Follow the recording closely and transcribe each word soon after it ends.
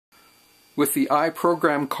With the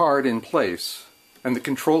iProgram card in place and the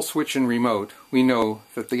control switch and remote, we know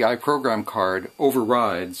that the iProgram card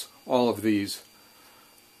overrides all of these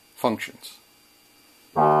functions.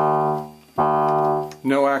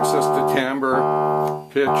 No access to timbre,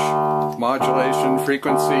 pitch, modulation,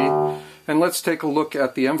 frequency. And let's take a look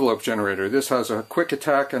at the envelope generator. This has a quick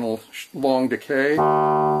attack and a long decay.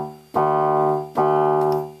 I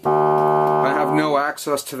have no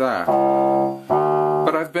access to that.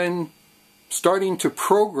 But I've been starting to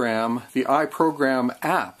program the iProgram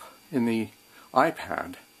app in the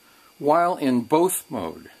iPad while in both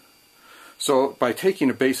mode. So by taking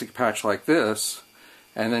a basic patch like this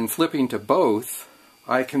and then flipping to both,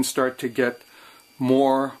 I can start to get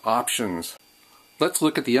more options. Let's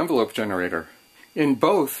look at the envelope generator. In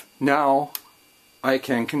both, now I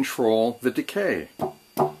can control the decay.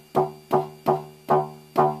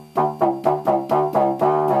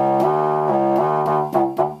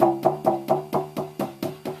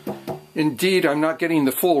 Indeed, I'm not getting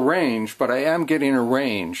the full range, but I am getting a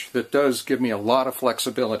range that does give me a lot of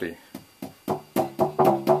flexibility.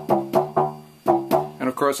 And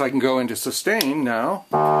of course I can go into sustain now,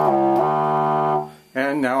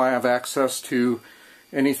 and now I have access to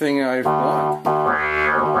anything I want.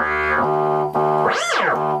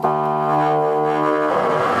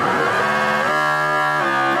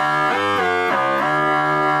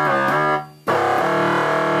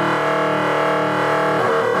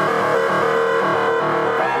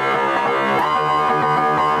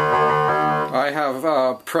 I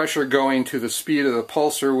have pressure going to the speed of the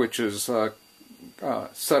pulsar, which is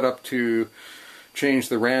set up to change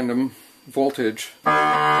the random voltage.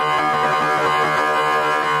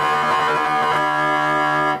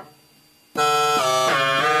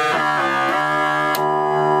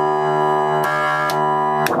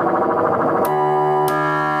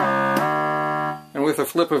 And with a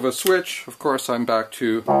flip of a switch, of course, I'm back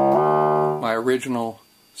to my original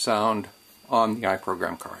sound on the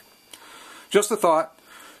iProgram card. Just a thought,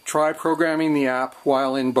 try programming the app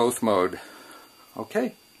while in both mode.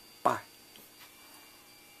 Okay.